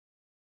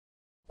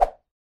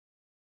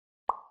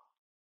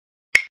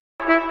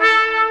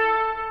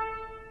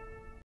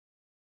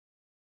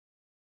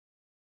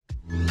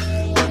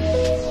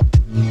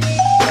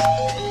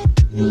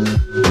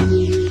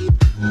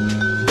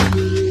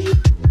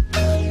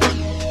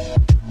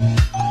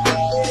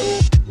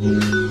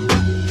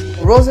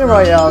Rosé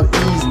Royale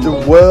is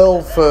the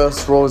world's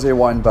first rosé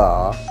wine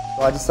bar.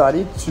 So I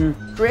decided to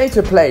create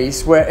a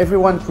place where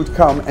everyone could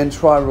come and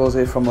try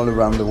rosé from all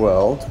around the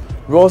world.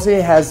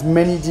 Rosé has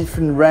many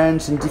different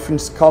ranges and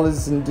different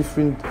colors and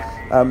different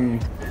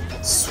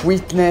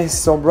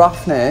sweetness or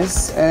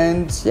roughness,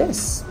 and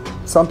yes,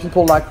 some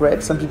people like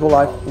red, some people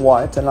like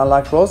white, and I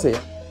like rosé.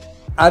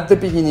 At the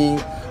beginning,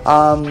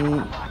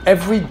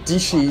 every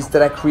dishes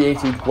that I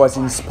created was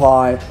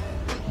inspired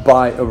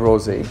by a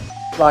rosé,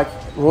 like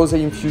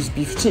rosé infused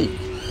beef cheek,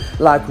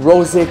 like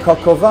rosé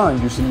coq au vin,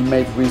 usually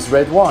made with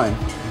red wine,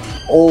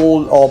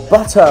 or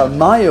butter,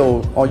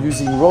 mayo, or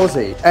using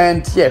rosé.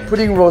 And yeah,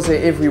 putting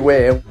rosé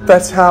everywhere.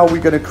 That's how we're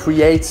gonna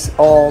create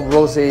our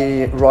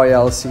Rosé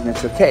Royale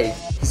signature cake.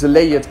 It's a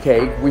layered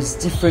cake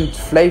with different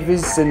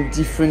flavors and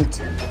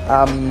different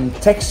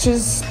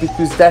textures,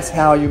 because that's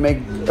how you make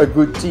a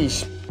good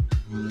dish.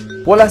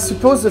 Well, I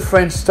suppose the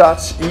French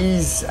touch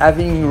is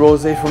having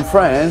rosé from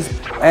France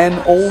and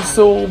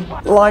also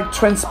like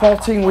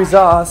transporting with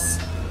us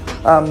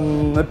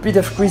a bit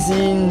of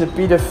cuisine, a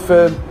bit of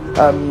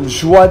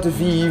joie de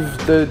vivre,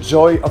 the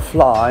joy of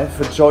life,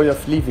 the joy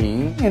of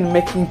living, and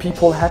making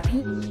people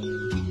happy.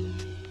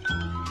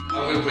 I'm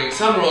going to bring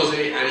some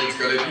rosé and it's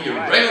going to be a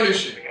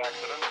revolution.